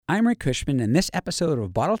I'm Rick Cushman, and this episode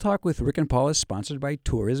of Bottle Talk with Rick and Paul is sponsored by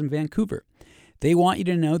Tourism Vancouver. They want you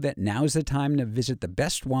to know that now is the time to visit the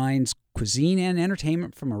best wines, cuisine, and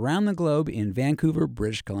entertainment from around the globe in Vancouver,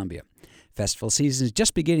 British Columbia. Festival season is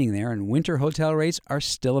just beginning there, and winter hotel rates are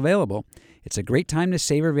still available. It's a great time to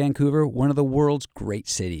savor Vancouver, one of the world's great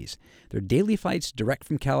cities. There are daily flights direct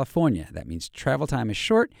from California. That means travel time is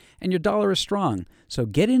short and your dollar is strong. So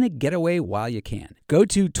get in a getaway while you can. Go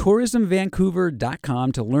to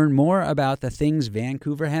tourismvancouver.com to learn more about the things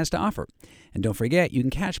Vancouver has to offer. And don't forget, you can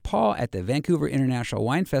catch Paul at the Vancouver International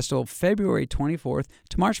Wine Festival February 24th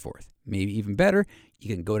to March 4th. Maybe even better,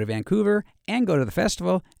 you can go to Vancouver and go to the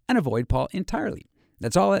festival and avoid Paul entirely.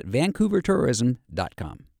 That's all at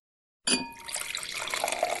vancouvertourism.com.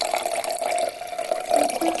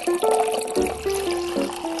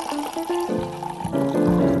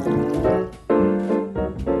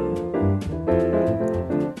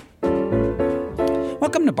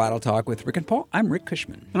 Welcome to Bottle Talk with Rick and Paul. I'm Rick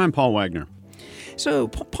Cushman. And I'm Paul Wagner. So,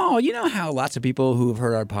 Paul, you know how lots of people who have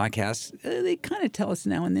heard our podcast, they kind of tell us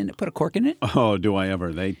now and then to put a cork in it? Oh, do I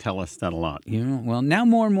ever? They tell us that a lot. You know, well, now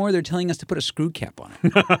more and more they're telling us to put a screw cap on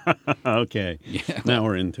it. Okay. Yeah. Now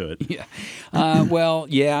we're into it. Yeah. And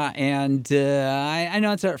I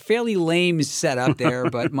know it's a fairly lame setup there,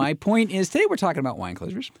 but my point is today we're talking about wine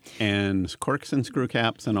closures. And corks and screw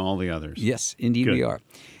caps and all the others. Yes, indeed we are.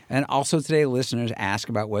 And also today, listeners ask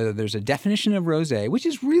about whether there's a definition of rosé, which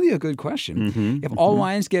is really a good question. If all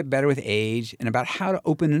wines get better with age, and about how to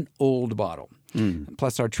open an old bottle.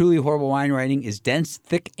 Plus, our truly horrible wine writing is dense,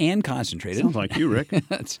 thick, and concentrated. Sounds like you, Rick.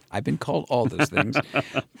 I've been called all those things,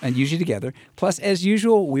 and usually together. Plus, as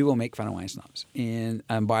usual, we will make fun of wine snobs. And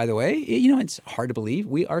by the way, you know, it's hard to believe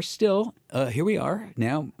we are still here. We are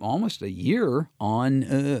now almost a year on.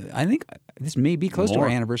 I think this may be close to our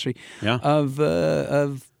anniversary of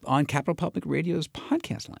on Capital Public Radio's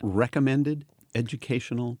podcast line. Recommended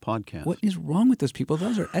educational podcast. What is wrong with those people?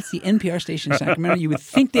 That's the NPR station in Sacramento. You would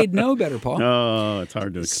think they'd know better, Paul. Oh, it's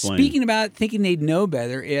hard to explain. Speaking about thinking they'd know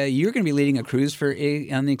better, you're going to be leading a cruise on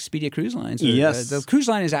the Expedia Cruise Line. So, yes. The cruise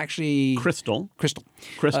line is actually... Crystal.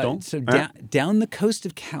 So down the coast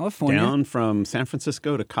of California. Down from San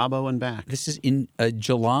Francisco to Cabo and back. This is in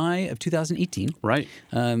July of 2018. Right.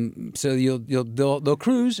 So they'll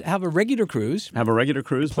cruise, have a regular cruise.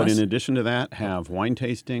 Plus, but in addition to that, have wine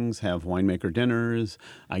tastings, have winemaker dinners.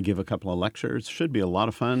 I give a couple of lectures. Should be a lot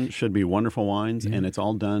of fun. Should be wonderful wines. And it's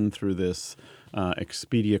all done through this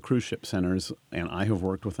Expedia Cruise Ship Centers. And I have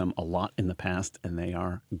worked with them a lot in the past, and they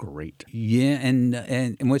are great. Yeah,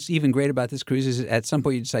 and what's even great about this cruise is at some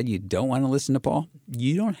point you decide you don't want to listen to Paul.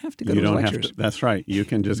 You don't have to go to the lectures. That's right. You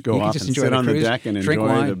can just go off and sit on the deck and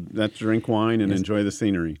drink wine and enjoy the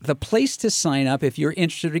scenery. The place to sign up if you're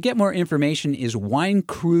interested to get more information is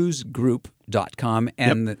winecruisegroup.com,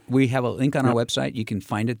 and we have a link on our website. You can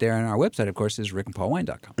find it there, and our website, of course, is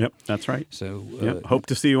rickandpaulwine.com. Yep, that's right. So hope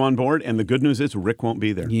to see you on board, and the good news is Rick won't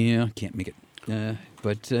be there. Yeah, can't make it.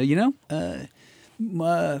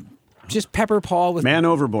 Just pepper Paul with... Man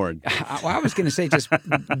overboard. I was going to say just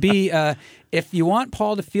be... if you want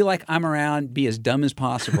Paul to feel like I'm around, be as dumb as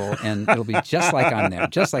possible, and it'll be just like I'm there.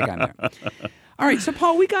 All right, so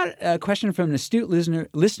Paul, we got a question from an astute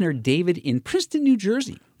listener David in Princeton, New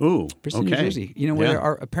Jersey. Ooh, Princeton, New Jersey. You know, where there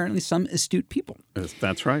are apparently some astute people.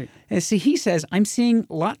 That's right. And see, he says, I'm seeing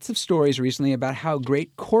lots of stories recently about how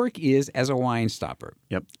great cork is as a wine stopper.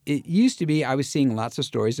 Yep. It used to be I was seeing lots of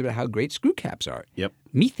stories about how great screw caps are. Yep.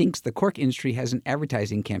 Methinks the cork industry has an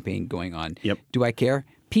advertising campaign going on. Yep. Do I care?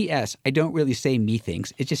 P.S. I don't really say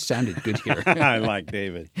methinks. It just sounded good here. I like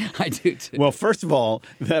David. I do too. Well, first of all,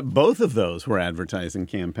 both of those were advertising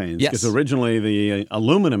campaigns. Yes. Because originally the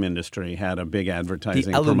aluminum industry had a big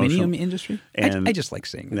advertising promotion. The aluminum industry? And I just like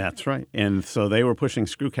saying that. That's right. And so they were pushing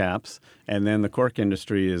screw caps, and then the cork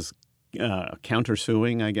industry is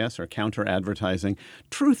counter-suing, I guess, or counter-advertising.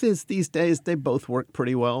 Truth is, these days, they both work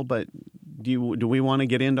pretty well, but do we want to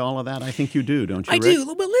get into all of that? I think you do, don't you, Rick? I do,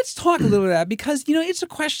 but let's talk a little bit about that because, you know, it's a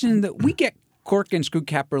question that we get cork and screw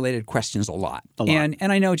cap related questions a lot. And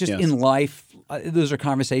I know just in life, those are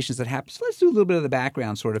conversations that happen. So let's do a little bit of the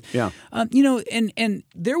background, sort of. Yeah. You know, and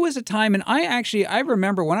there was a time, and I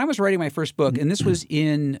remember when I was writing my first book, and this was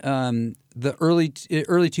in the early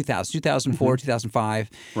 2000s, 2004, 2005.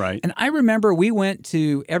 Right. And I remember we went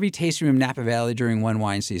to every tasting room in Napa Valley during one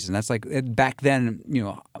wine season. That's like back then, you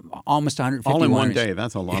know, almost 150 all in wineries. one day.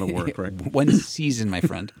 That's a lot of work, right? One season, my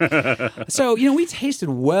friend. So, you know, we tasted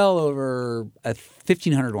well over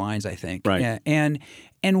 1,500 wines, I think. Right. And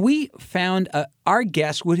And we found our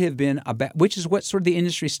guess would have been about, which is what sort of the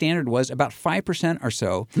industry standard was, about 5% or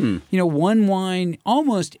so. One wine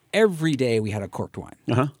almost every day we had a corked wine.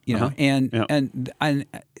 Now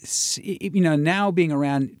being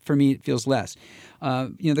around for me it feels less.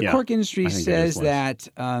 The cork industry says that.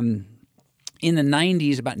 In the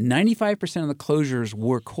 90s, about 95% of the closures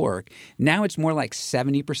were cork. Now it's more like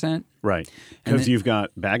 70%. Right. Because you've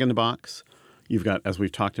got bag-in-the-box. You've got, as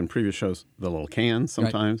we've talked in previous shows, the little cans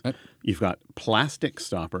sometimes. Right. You've got plastic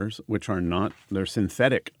stoppers, which are not, they're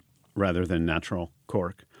synthetic rather than natural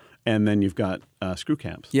cork. And then you've got screw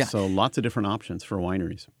caps. Yeah. So lots of different options for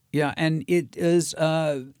wineries. Yeah, and it is...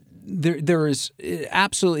 it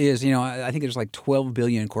absolutely is. I think there's like 12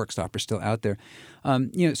 billion cork stoppers still out there.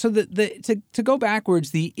 So to go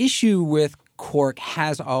backwards, the issue with cork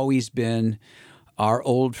has always been our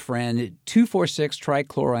old friend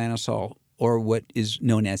 2,4,6-trichloroanisole, or what is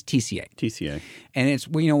known as TCA. TCA. And it's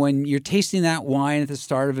when you're tasting that wine at the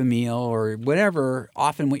start of a meal or whatever,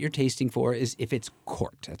 often what you're tasting for is if it's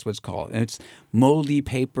corked. That's what it's called. And it's moldy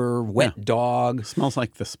paper, wet dog. It smells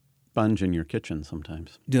like the sponge in your kitchen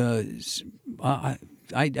sometimes.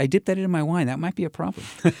 I dip that into my wine. That might be a problem.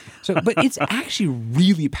 But it's actually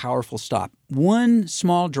really powerful stuff. One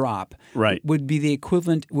small drop would be the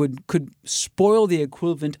equivalent could spoil the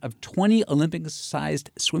equivalent of 20 Olympic-sized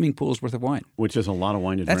swimming pools worth of wine. Which is a lot of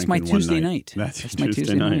wine to drink in one night. That's my Tuesday night. That's my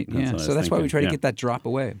Tuesday night. Yeah. So that's why we try to get that drop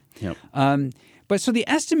away. Yep. But so the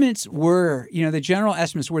estimates were, the general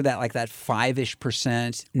estimates were that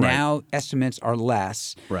 5-ish%. Now estimates are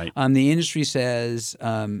less. Right. The industry says,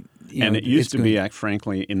 and it used to be,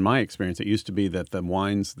 frankly, in my experience, it used to be that the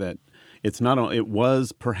wines that it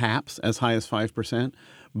was perhaps as high as 5%,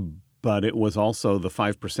 but it was also the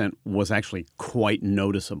 5% was actually quite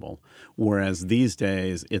noticeable. Whereas these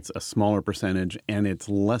days, it's a smaller percentage, and it's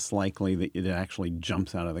less likely that it actually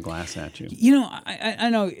jumps out of the glass at you. I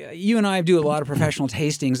know you and I do a lot of professional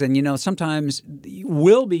tastings, and sometimes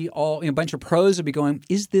we'll be a bunch of pros will be going,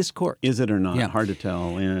 "Is this cork? Is it or not?" Yeah. Hard to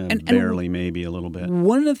tell. Barely, maybe a little bit.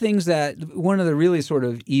 One of the really sort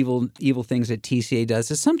of evil things that TCA does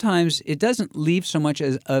is sometimes it doesn't leave so much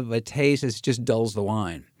of a taste as it just dulls the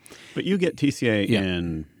wine. But you get TCA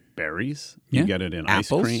in berries. You get it in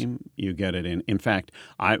apples. Ice cream. You get it in fact,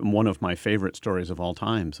 one of my favorite stories of all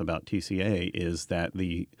times about TCA is that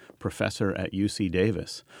the professor at UC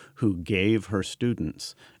Davis who gave her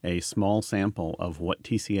students a small sample of what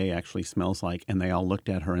TCA actually smells like, and they all looked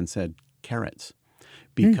at her and said, carrots,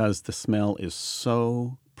 because the smell is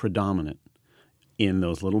so predominant in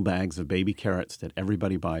those little bags of baby carrots that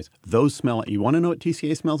everybody buys. Those smell. You want to know what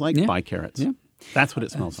TCA smells like? Buy carrots. Yeah. That's what it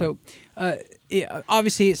smells like.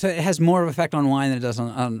 Obviously, it has more of an effect on wine than it does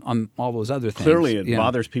on all those other things. Clearly, it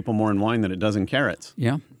bothers people more in wine than it does in carrots.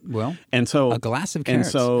 Yeah, well, a glass of carrots.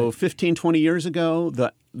 And so 15, 20 years ago,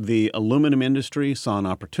 the aluminum industry saw an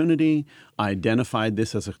opportunity, identified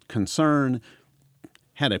this as a concern,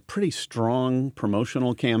 had a pretty strong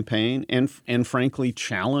promotional campaign and frankly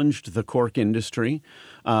challenged the cork industry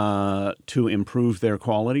to improve their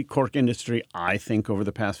quality. Cork industry, I think, over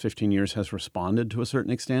the past 15 years has responded to a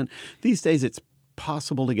certain extent. These days it's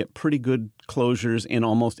possible to get pretty good closures in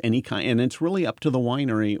almost any kind, and it's really up to the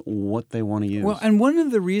winery what they want to use. Well, and one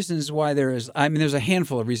of the reasons why there's a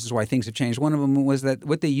handful of reasons why things have changed. One of them was that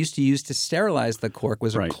what they used to use to sterilize the cork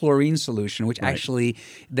was a chlorine solution, which actually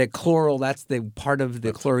the chloral, that's the part of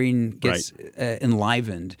the chlorine gets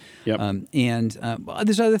enlivened. Yep.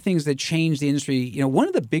 There's other things that changed the industry. One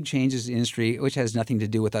of the big changes in the industry, which has nothing to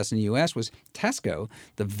do with us in the U.S., was Tesco,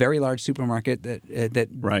 the very large supermarket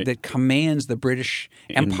that commands the British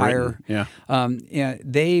Empire.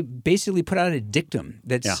 They basically put out a dictum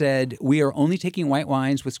that said we are only taking white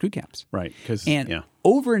wines with screw caps. Right.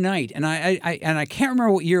 Overnight, and I can't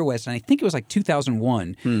remember what year it was, and I think it was like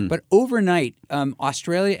 2001. But overnight,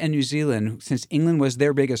 Australia and New Zealand, since England was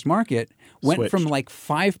their biggest market, went from like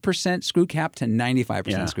 5% screw cap to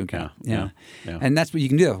 95% screw cap. And that's what you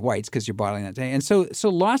can do with whites because you're bottling that day. And so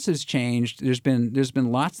lots has changed. There's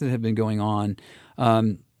been lots that have been going on.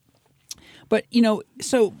 But,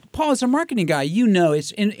 so Paul, as a marketing guy,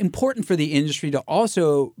 it's important for the industry to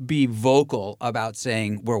also be vocal about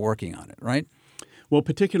saying we're working on it, right? Well,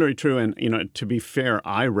 particularly true. And, to be fair,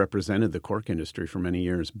 I represented the cork industry for many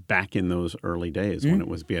years back in those early days when it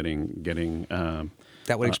was getting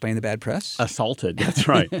that would explain the bad press? Assaulted. That's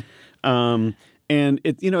right. And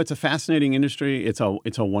it's a fascinating industry. It's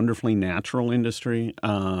a wonderfully natural industry.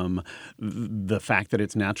 The fact that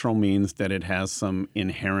it's natural means that it has some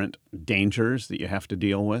inherent dangers that you have to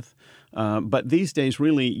deal with. But these days,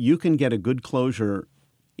 really, you can get a good closure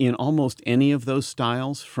in almost any of those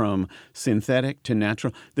styles, from synthetic to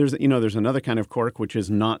natural. There's another kind of cork which is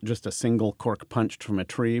not just a single cork punched from a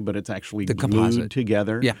tree, but it's actually The glued composite.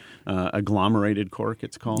 together. Yeah. Agglomerated cork,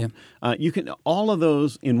 it's called. Yeah. You can all of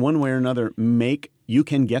those in one way or another you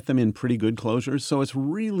can get them in pretty good closures. So it's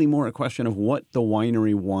really more a question of what the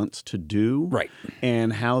winery wants to do, Right,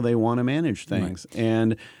 and how they want to manage things. Right.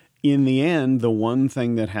 And in the end, the one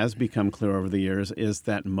thing that has become clear over the years is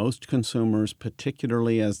that most consumers,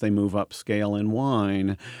 particularly as they move upscale in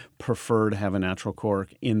wine, prefer to have a natural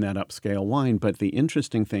cork in that upscale wine. But the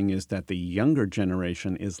interesting thing is that the younger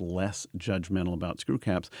generation is less judgmental about screw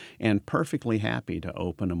caps and perfectly happy to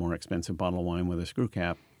open a more expensive bottle of wine with a screw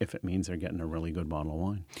cap if it means they're getting a really good bottle of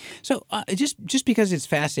wine. So just because it's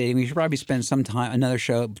fascinating, we should probably spend some time, another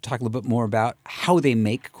show, talk a little bit more about how they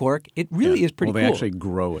make cork. It really is pretty cool. They actually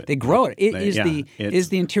grow it. They grow it. It is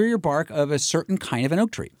the interior bark of a certain kind of an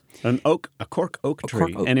oak tree. A cork oak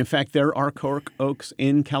tree. And in fact, there are cork oaks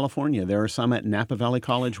in California. There are some at Napa Valley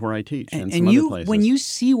College where I teach, and some other places. When you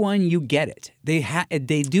see one, you get it. They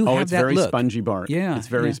do have it's that very look. spongy bark. Yeah, it's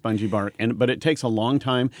very spongy bark, but it takes a long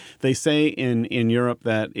time. They say in Europe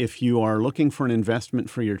that if you are looking for an investment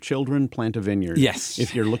for your children, plant a vineyard. Yes.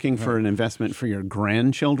 If you're looking for an investment for your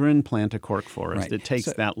grandchildren, plant a cork forest. Right. It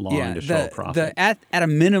takes that long to show a profit. At a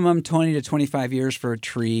minimum, 20 to 25 years for a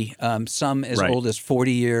tree. Some as old as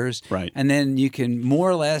 40 years. Right. And then you can more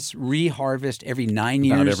or less reharvest every 9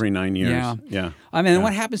 years. About every 9 years. Yeah.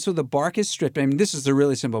 What happens? So the bark is stripped. I mean, this is the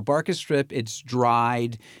really simple. Bark is stripped. It's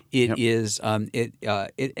dried. It is. It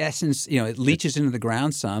essence. It leaches into the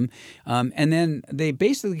ground some, and then they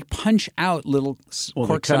basically punch out little cork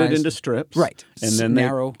they cut size. it into strips. Right. And then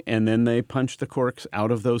narrow. They punch the corks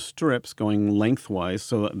out of those strips, going lengthwise,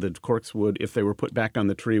 so the corks would, if they were put back on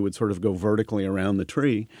the tree, would sort of go vertically around the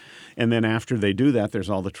tree. And then after they do that, there's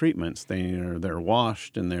all the treatments. They're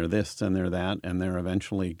washed, and they're this and they're that, and they're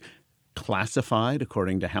eventually classified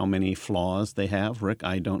according to how many flaws they have. Rick,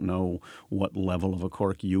 I don't know what level of a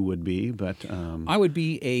cork you would be, but I would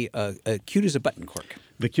be a cute as a button cork.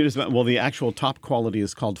 The cutest. Well, the actual top quality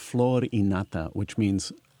is called flor y nata, which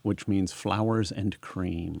means flowers and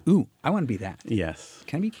cream. Ooh, I want to be that. Yes.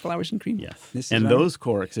 Can I be flowers and cream? Yes. Those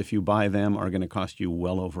corks, if you buy them, are going to cost you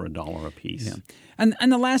well over $1 a piece. Yeah.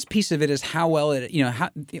 And the last piece of it is how well it,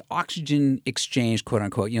 how the oxygen exchange, quote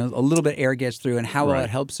unquote, a little bit air gets through, and how well it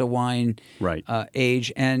helps a wine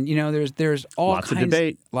age. And there's all lots of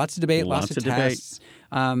debate, lots of tests.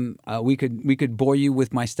 We could bore you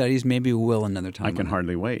with my studies. Maybe we will another time. I can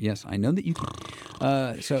hardly wait. Yes, I know that you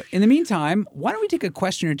can. So in the meantime, why don't we take a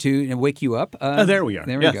question or two and wake you up? There we are.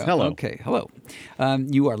 There we go. Hello. Okay, hello.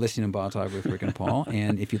 You are listening to Bottle Talk with Rick and Paul,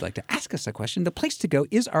 and if you'd like to ask us a question, the place to go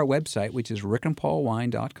is our website, which is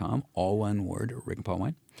rickandpaulwine.com, all one word, Rick and Paul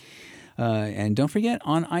Wine. And don't forget,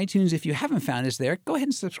 on iTunes, if you haven't found us there, go ahead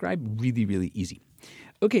and subscribe. Really, really easy.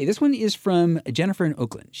 Okay, this one is from Jennifer in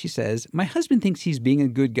Oakland. She says, my husband thinks he's being a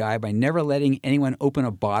good guy by never letting anyone open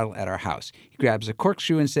a bottle at our house. He grabs a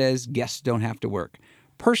corkscrew and says, guests don't have to work.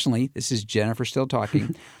 Personally, this is Jennifer still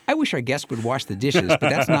talking, I wish our guests would wash the dishes, but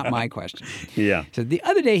that's not my question. Yeah. So the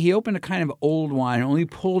other day, he opened a kind of old wine and only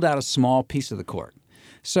pulled out a small piece of the cork.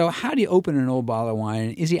 So how do you open an old bottle of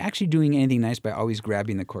wine? Is he actually doing anything nice by always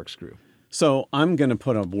grabbing the corkscrew? So I'm going to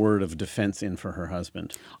put a word of defense in for her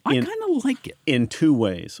husband. I kind of like it. In two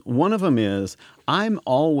ways. One of them is I'm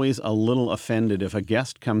always a little offended if a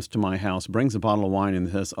guest comes to my house, brings a bottle of wine and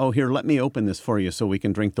says, oh, here, let me open this for you so we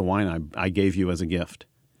can drink the wine I gave you as a gift.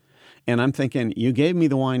 And I'm thinking, you gave me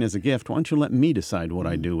the wine as a gift. Why don't you let me decide what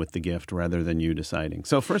I do with the gift rather than you deciding?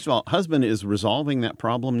 So first of all, husband is resolving that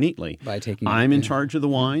problem neatly. By taking I'm in charge of the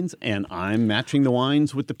wines, and I'm matching the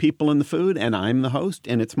wines with the people and the food, and I'm the host,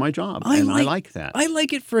 and it's my job. I like that. I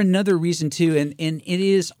like it for another reason, too, and it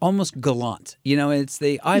is almost gallant. It's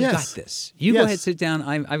I've got this. You go ahead, sit down.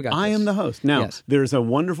 I've got this. I am the host. Now, there's a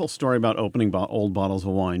wonderful story about opening old bottles of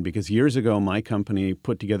wine, because years ago, my company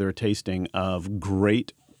put together a tasting of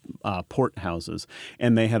great port houses,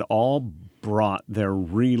 and they had all brought their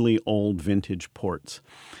really old vintage ports.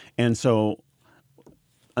 And so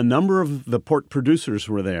a number of the port producers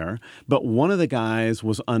were there, but one of the guys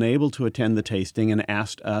was unable to attend the tasting and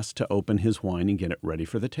asked us to open his wine and get it ready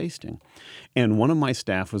for the tasting. And one of my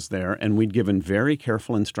staff was there, and we'd given very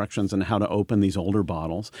careful instructions on how to open these older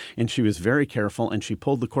bottles. And she was very careful, and she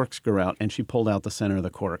pulled the corkscrew out, and she pulled out the center of the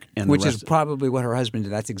cork. Which is probably what her husband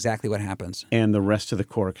did. That's exactly what happens. And the rest of the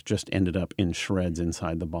cork just ended up in shreds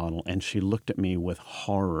inside the bottle. And she looked at me with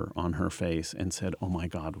horror on her face and said, oh, my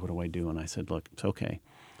God, what do I do? And I said, look, it's okay.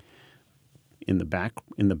 In the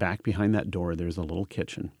back behind that door, there's a little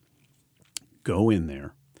kitchen. Go in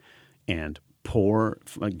there and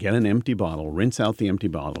get an empty bottle, rinse out the empty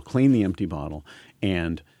bottle, clean the empty bottle,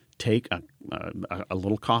 and take a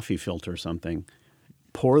little coffee filter or something,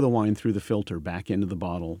 pour the wine through the filter back into the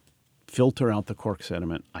bottle, filter out the cork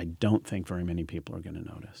sediment. I don't think very many people are going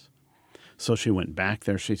to notice. So she went back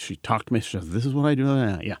there. She talked to me. She says, "This is what I do."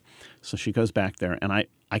 Yeah. So she goes back there, and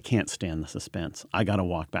I can't stand the suspense. I got to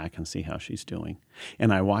walk back and see how she's doing.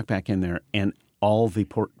 And I walk back in there, and all the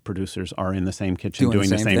port producers are in the same kitchen doing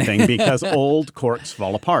the same thing because old corks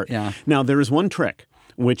fall apart. Yeah. Now, there is one trick,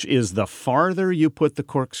 which is the farther you put the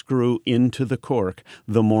corkscrew into the cork,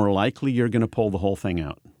 the more likely you're going to pull the whole thing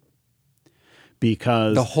out.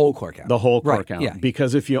 Because the whole cork out. The whole cork out. Yeah.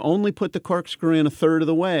 Because if you only put the corkscrew in a third of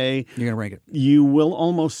the way, you're going to break it. You will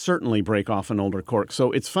almost certainly break off an older cork.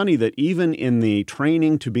 So it's funny that even in the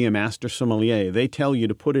training to be a master sommelier, they tell you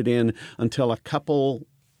to put it in until a couple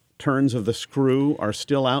turns of the screw are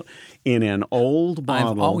still out. In an old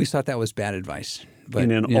bottle, I've always thought that was bad advice. But,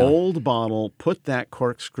 in an old bottle, put that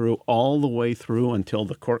corkscrew all the way through until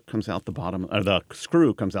the cork comes out the bottom, or the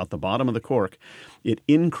screw comes out the bottom of the cork. It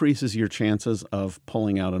increases your chances of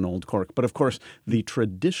pulling out an old cork. But of course, the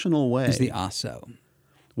traditional way is the Asso.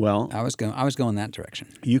 Well, I was going that direction.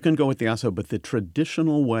 You can go with the Asso, but the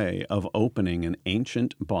traditional way of opening an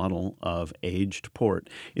ancient bottle of aged port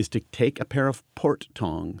is to take a pair of port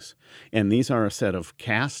tongs, and these are a set of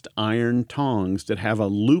cast iron tongs that have a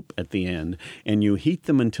loop at the end, and you heat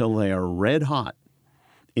them until they are red hot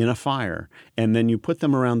in a fire, and then you put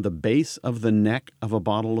them around the base of the neck of a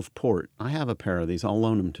bottle of port. I have a pair of these. I'll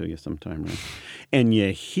loan them to you sometime, right? And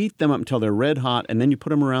you heat them up until they're red hot, and then you put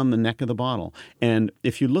them around the neck of the bottle. And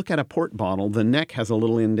if you look at a port bottle, the neck has a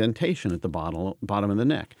little indentation at the bottom of the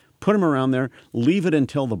neck. Put them around there, leave it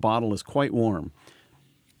until the bottle is quite warm.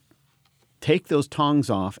 Take those tongs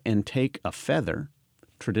off and take a feather,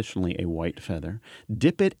 traditionally a white feather,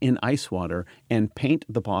 dip it in ice water and paint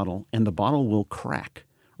the bottle, and the bottle will crack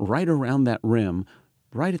right around that rim,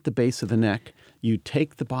 right at the base of the neck. You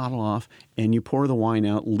take the bottle off and you pour the wine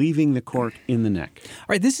out, leaving the cork in the neck. All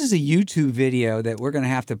right, this is a YouTube video that we're going to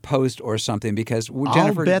have to post or something because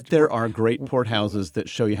Jennifer... I'll bet there are great port houses that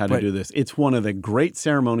show you how to do this. It's one of the great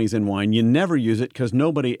ceremonies in wine. You never use it because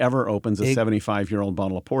nobody ever opens a 75-year-old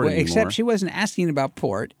bottle of port anymore. Except she wasn't asking about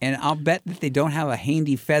port, and I'll bet that they don't have a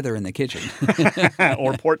handy feather in the kitchen.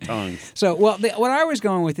 Or port tongs. So, what I was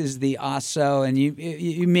going with is the Asso, and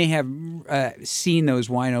you may have seen those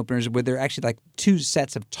wine openers where they're actually like two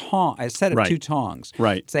sets of tongs, a set of two tongs.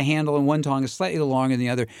 Right. It's a handle, and one tong is slightly longer than the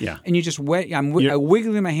other. Yeah. And you just I'm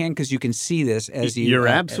wiggling my hand because you can see this as you... You're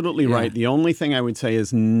absolutely right. The only thing I would say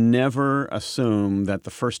is never assume that the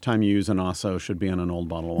first time you use an Asso should be on an old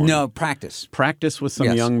bottle of wine. No, practice. Practice with some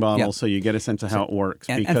young bottles so you get a sense of how it works.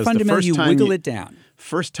 And fundamentally, you wiggle it down.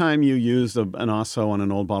 First time you use an Asso on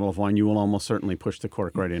an old bottle of wine, you will almost certainly push the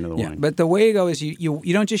cork right into the wine. But the way you go is you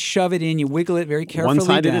don't just shove it in, you wiggle it very carefully one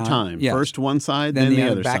side down. at a time. Yes. First one side, then the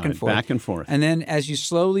other side. Back and forth. And then as you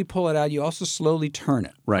slowly pull it out, you also slowly turn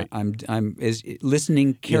it. Right. I'm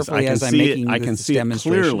listening carefully as I'm making this demonstration. I can see it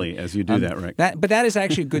clearly as you do that, Rick. But that is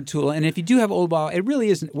actually a good tool. And if you do have old bottle, it really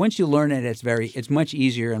isn't. Once you learn it, it's much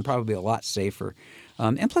easier and probably a lot safer.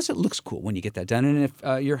 And plus, it looks cool when you get that done. And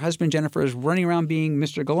if your husband, Jennifer, is running around being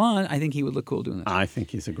Mr. Gallant, I think he would look cool doing that. I think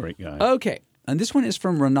he's a great guy. Okay. And this one is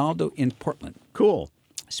from Ronaldo in Portland. Cool.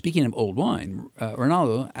 Speaking of old wine,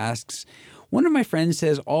 Ronaldo asks, one of my friends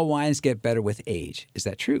says all wines get better with age. Is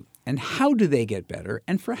that true? And how do they get better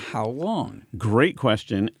and for how long? Great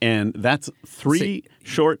question. And that's three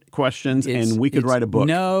short questions, and we could write a book.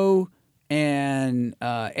 No, and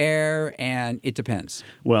air, and it depends.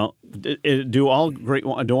 Well, do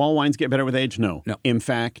all wines get better with age? No. In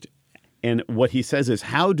fact, and what he says is,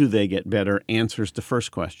 how do they get better answers the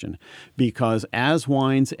first question. Because as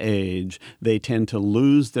wines age, they tend to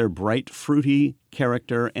lose their bright, fruity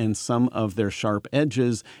character and some of their sharp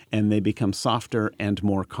edges, and they become softer and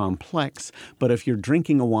more complex. But if you're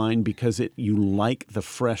drinking a wine because you like the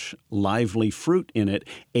fresh, lively fruit in it,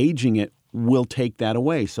 aging it will take that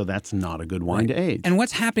away. So that's not a good wine to age. And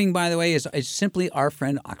what's happening, by the way, is simply our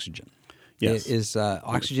friend oxygen. Yes.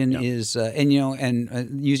 Oxygen is,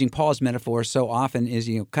 using Paul's metaphor so often is,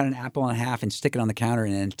 cut an apple in half and stick it on the counter,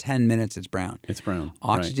 and in 10 minutes it's brown. It's brown.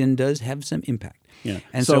 Oxygen does have some impact. Yeah.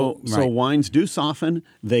 And so wines do soften.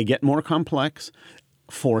 They get more complex.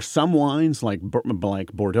 For some wines like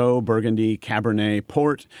Bordeaux, Burgundy, Cabernet,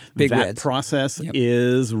 Port, process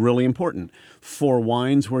is really important. For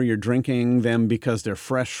wines where you're drinking them because they're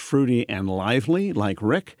fresh, fruity, and lively, like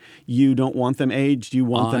Rick, you don't want them aged. You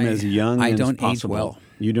want them as young as possible. I don't age well.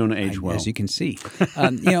 You don't age well. As you can see.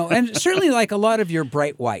 And certainly like a lot of your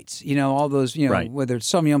bright whites, all those, Right. whether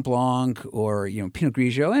it's Sauvignon Blanc or, Pinot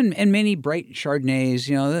Grigio and many bright Chardonnays,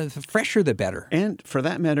 the fresher the better. And for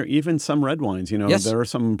that matter, even some red wines. Yes. There are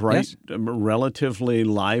some bright, relatively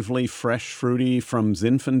lively, fresh, fruity from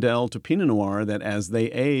Zinfandel to Pinot Noir that as they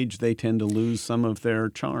age, they tend to lose some of their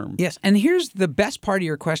charm. Yes, and here's the best part of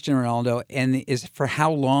your question, Ronaldo, and is for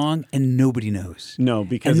how long, and nobody knows. No,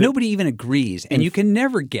 because nobody even agrees, and you can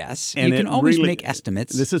never guess. You can always make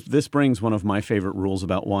estimates. This brings one of my favorite rules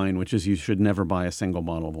about wine, which is you should never buy a single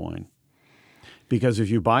bottle of wine. Because if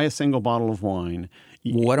you buy a single bottle of wine,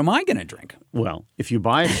 what am I going to drink? Well, if you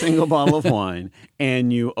buy a single bottle of wine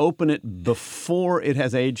and you open it before it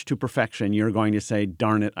has aged to perfection, you're going to say,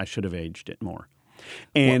 darn it, I should have aged it more.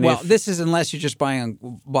 And this is unless you're just buying a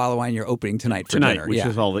bottle of wine you're opening tonight for dinner. Which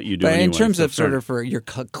is all that you do But anyway. in terms of sort of for your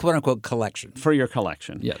quote-unquote collection. For your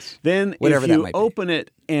collection. Yes. Then whatever if you that might open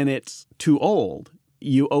it and it's too old,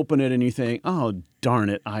 you open it and you think, oh, darn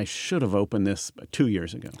it, I should have opened this 2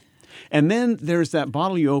 years ago. And then there's that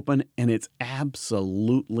bottle you open and it's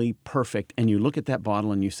absolutely perfect. And you look at that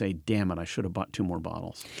bottle and you say, damn it, I should have bought 2 more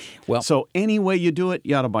bottles. Well, so any way you do it,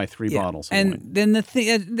 you ought to buy 3 bottles of wine. And then the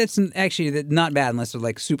thing that's actually not bad unless they're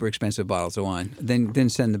like super expensive bottles of wine. Then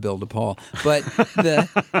send the bill to Paul. But the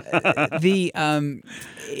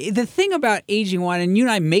thing about aging wine, and you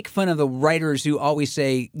and I make fun of the writers who always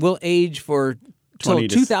say we'll age for till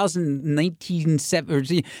 2019,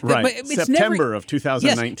 right? But it's September of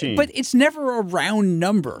 2019. Yes, but it's never a round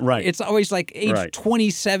number. Right. It's always like age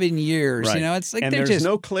 27 years. Right. It's like and there's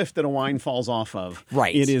no cliff that a wine falls off of.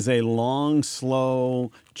 Right. It is a long,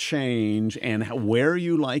 slow change, and where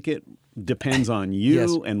you like it depends on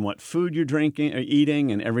you and what food you're drinking or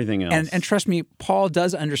eating and everything else. And trust me, Paul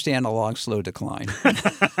does understand a long, slow decline.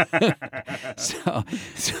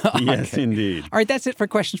 Yes, indeed. All right, that's it for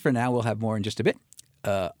questions for now. We'll have more in just a bit.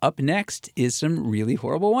 Up next is some really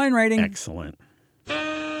horrible wine writing. Excellent.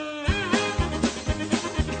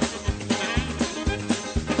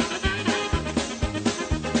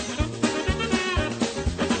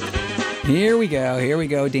 Here we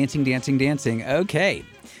go. Dancing, dancing, dancing. Okay.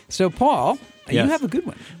 So, Paul, you have a good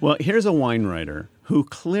one. Well, here's a wine writer who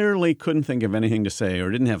clearly couldn't think of anything to say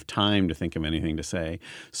or didn't have time to think of anything to say.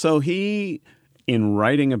 So he, in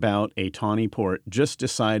writing about a tawny port, just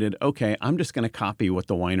decided, okay, I'm just going to copy what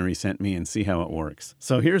the winery sent me and see how it works.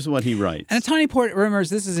 So here's what he writes. And a tawny port, remember,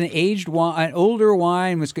 this is an aged wine, an older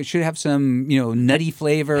wine, which should have some, nutty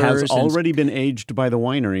flavors. Has already been aged by the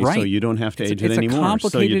winery, so you don't have to age it anymore.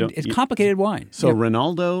 It's complicated wine. So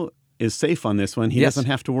Ronaldo is safe on this one. He doesn't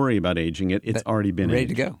have to worry about aging it. It's already been ready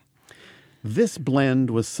aged. to go. This blend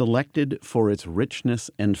was selected for its richness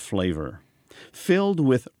and flavor. Filled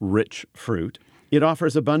with rich fruit, it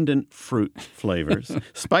offers abundant fruit flavors,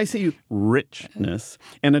 spicy richness,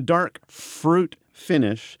 and a dark fruit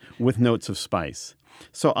finish with notes of spice.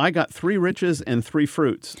 So I got 3 riches and 3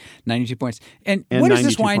 fruits. 92 points. And what does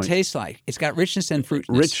this wine taste like? It's got richness and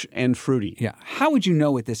fruitiness. Rich and fruity. Yeah. How would you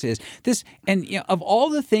know what this is? Of all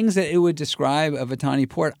the things that it would describe of a tawny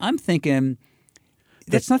port, I'm thinking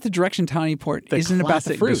that's not the direction tawny port isn't about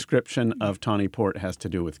the fruit. The classic description of tawny port has to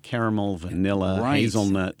do with caramel, vanilla,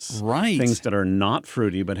 hazelnuts, things that are not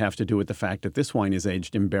fruity but have to do with the fact that this wine is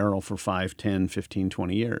aged in barrel for 5, 10, 15,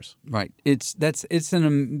 20 years. Right.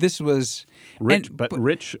 This was rich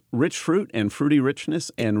fruit and fruity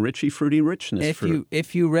richness and richy fruity richness.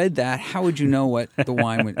 If you read that, how would you know what the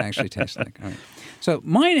wine would actually taste like? All right. So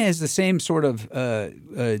mine has the same sort of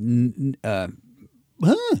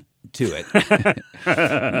to it.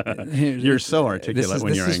 You're so articulate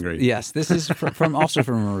when you're angry. Yes, this is from a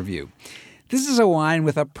review. This is a wine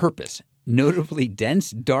with a purpose, notably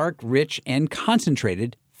dense, dark, rich, and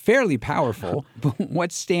concentrated, fairly powerful. But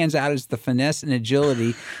what stands out is the finesse and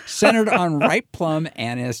agility centered on ripe plum,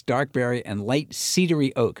 anise, dark berry, and light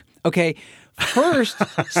cedary oak. Okay. First,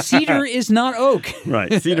 cedar is not oak.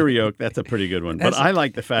 Right. Cedary oak, that's a pretty good one. But I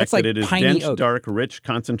like the fact that it is dense, dark, rich,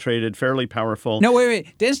 concentrated, fairly powerful. No,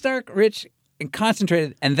 wait. Dense, dark, rich, and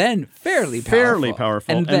concentrated, and then fairly powerful. Fairly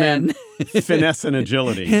powerful. And then finesse and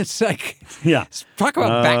agility. It's like, talk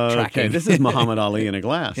about backtracking. Okay, this is Muhammad Ali in a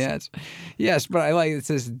glass. Yes, but I like it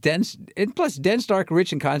says dense, and plus dense, dark,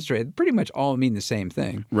 rich, and concentrated pretty much all mean the same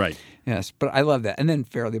thing. Right. Yes, but I love that. And then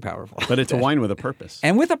fairly powerful. But it's a wine with a purpose.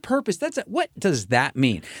 And with a purpose, what does that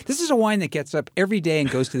mean? This is a wine that gets up every day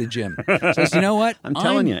and goes to the gym. Says, you know what? I'm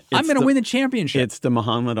telling you. I'm going to win the championship. It's the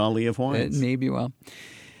Muhammad Ali of wines. Maybe, well.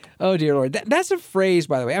 Oh, dear Lord. That's a phrase,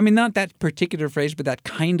 by the way. I mean, not that particular phrase, but that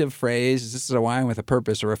kind of phrase. This is a wine with a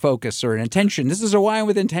purpose or a focus or an intention. This is a wine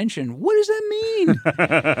with intention. What does that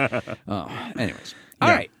mean? Anyways. All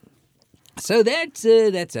right. So that's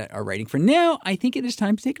our writing for now. I think it is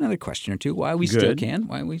time to take another question or two while we still can.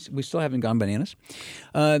 Why we still haven't gone bananas.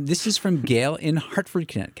 This is from Gail in Hartford,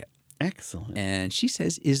 Connecticut. Excellent. And she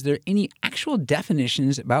says, is there any actual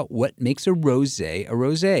definitions about what makes a rosé a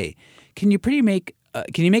rosé? Can you make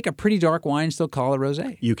a pretty dark wine and still call it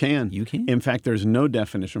rosé? You can. You can? In fact, there's no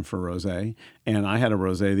definition for rosé. And I had a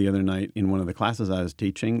rosé the other night in one of the classes I was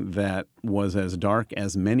teaching that was as dark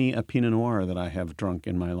as many a Pinot Noir that I have drunk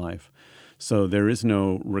in my life. So there is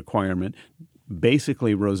no requirement.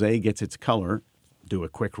 Basically, rosé gets its color. Do a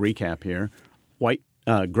quick recap here. White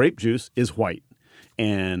grape juice is white.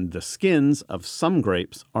 And the skins of some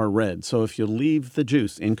grapes are red. So if you leave the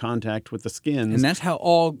juice in contact with the skins... And that's how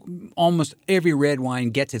almost every red wine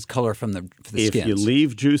gets its color from the skins. If you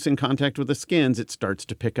leave juice in contact with the skins, it starts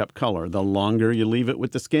to pick up color. The longer you leave it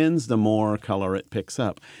with the skins, the more color it picks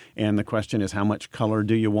up. And the question is, how much color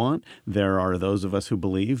do you want? There are those of us who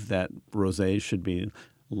believe that rosés should be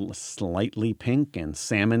slightly pink and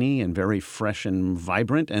salmony and very fresh and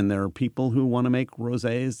vibrant, and there are people who want to make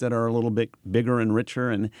rosés that are a little bit bigger and richer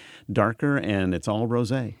and darker, and it's all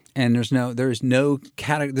rosé. And there's no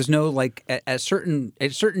category. There's no like at certain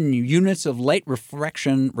units of light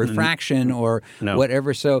refraction or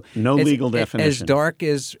whatever. So no legal definition. As dark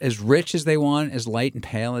as rich as they want, as light and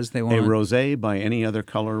pale as they want. A rosé by any other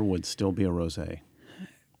color would still be a rosé.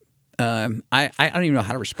 I don't even know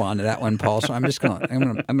how to respond to that one, Paul. So I'm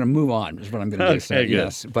gonna move on. Is what I'm gonna do. So, Okay, good.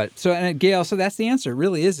 Yes, but Gail. So that's the answer. It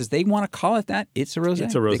really is they want to call it that. It's a rosé.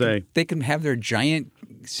 It's a rosé. They can have their giant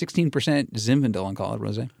 16% Zinfandel and call it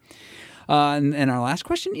rosé. And our last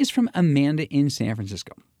question is from Amanda in San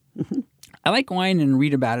Francisco. I like wine and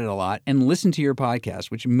read about it a lot and listen to your podcast,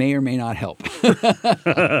 which may or may not help.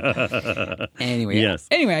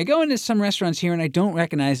 Anyway, I go into some restaurants here and I don't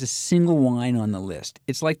recognize a single wine on the list.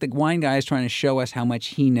 It's like the wine guy is trying to show us how much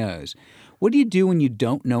he knows. What do you do when you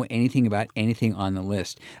don't know anything about anything on the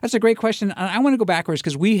list? That's a great question. I want to go backwards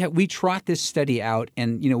because we trot this study out,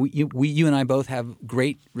 and you and I both have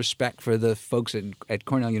great respect for the folks at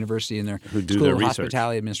Cornell University and their School of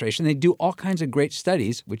Hospitality Administration. They do all kinds of great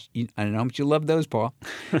studies, which I don't know how much you love those, Paul.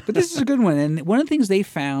 But this is a good one. And one of the things they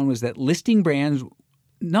found was that listing brands,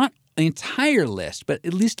 not an entire list, but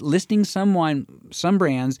at least listing some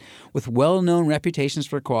brands with well-known reputations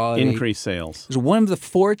for quality. Increase sales. Is one of the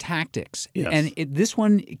 4 tactics. Yes. And this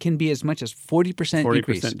one can be as much as 40%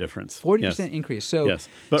 increase. 40% difference. 40% increase. So, yes.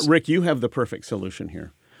 But Rick, you have the perfect solution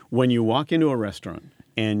here. When you walk into a restaurant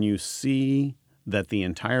and you see that the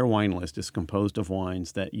entire wine list is composed of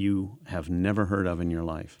wines that you have never heard of in your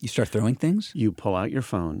life. You start throwing things? You pull out your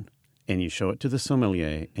phone and you show it to the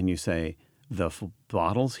sommelier and you say, the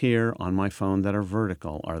bottles here on my phone that are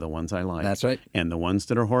vertical are the ones I like. That's right. And the ones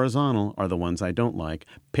that are horizontal are the ones I don't like.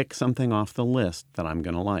 Pick something off the list that I'm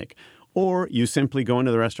going to like. Or you simply go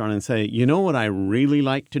into the restaurant and say, you know what I really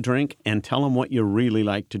like to drink? And tell them what you really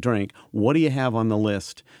like to drink. What do you have on the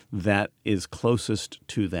list that is closest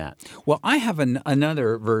to that? Well, I have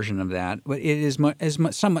another version of that, but it is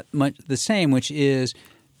somewhat the same, which is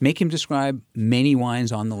make him describe many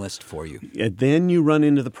wines on the list for you. And then you run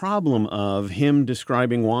into the problem of him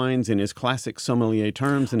describing wines in his classic sommelier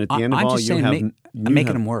terms, and at the end of all, I'm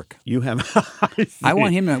making him work. You have. I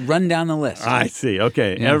want him to run down the list. I see.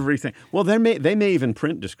 Okay, Yeah. Everything. Well, they may even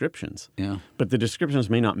print descriptions. Yeah. But the descriptions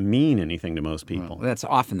may not mean anything to most people. Well, that's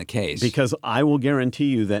often the case. Because I will guarantee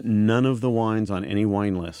you that none of the wines on any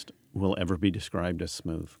wine list will ever be described as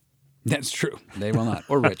smooth. That's true. They will not.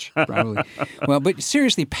 Or rich, probably. Well, but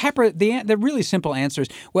seriously, pepper, the really simple answers.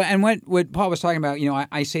 Well, and what Paul was talking about,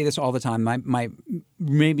 I say this all the time. My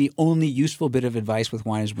maybe only useful bit of advice with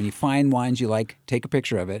wine is when you find wines you like, take a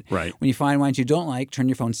picture of it. Right. When you find wines you don't like, turn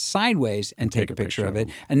your phone sideways and take a picture of it.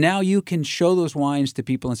 And now you can show those wines to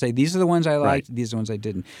people and say, these are the ones I liked, Right. these are the ones I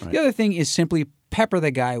didn't. Right. The other thing is simply pepper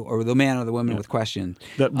the guy or the man or the woman with questions.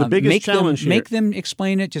 The biggest challenge here. Make them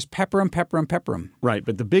explain it. Just pepper them. Right,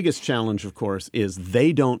 but the biggest challenge, of course, is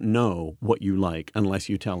they don't know what you like unless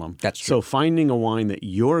you tell them. That's true. So finding a wine that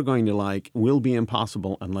you're going to like will be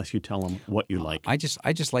impossible unless you tell them what you like. I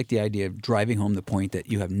just like the idea of driving home the point that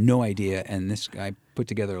you have no idea, and this guy put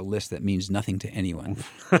together a list that means nothing to anyone.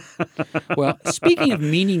 Well, speaking of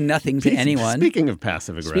meaning nothing to anyone. Speaking of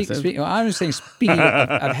passive aggressive. I'm just saying, speaking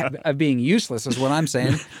of being useless is what I'm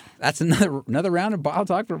saying. That's another round of Bottle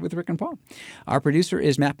Talk with Rick and Paul. Our producer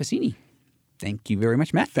is Matt Pacini. Thank you very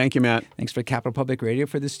much, Matt. Thank you, Matt. Thanks for Capital Public Radio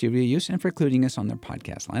for the studio use and for including us on their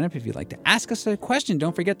podcast lineup. If you'd like to ask us a question,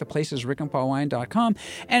 don't forget the place is rickandpaulwine.com.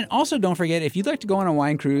 And also don't forget, if you'd like to go on a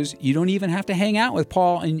wine cruise, you don't even have to hang out with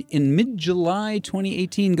Paul in mid-July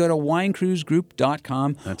 2018. Go to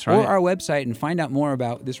winecruisegroup.com That's right. or our website and find out more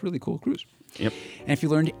about this really cool cruise. Yep. And if you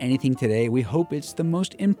learned anything today, we hope it's the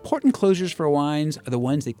most important closures for wines are the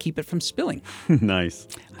ones that keep it from spilling. Nice.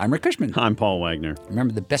 I'm Rick Cushman. I'm Paul Wagner.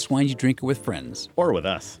 Remember, the best wines you drink are with friends. Or with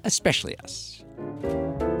us. Especially us.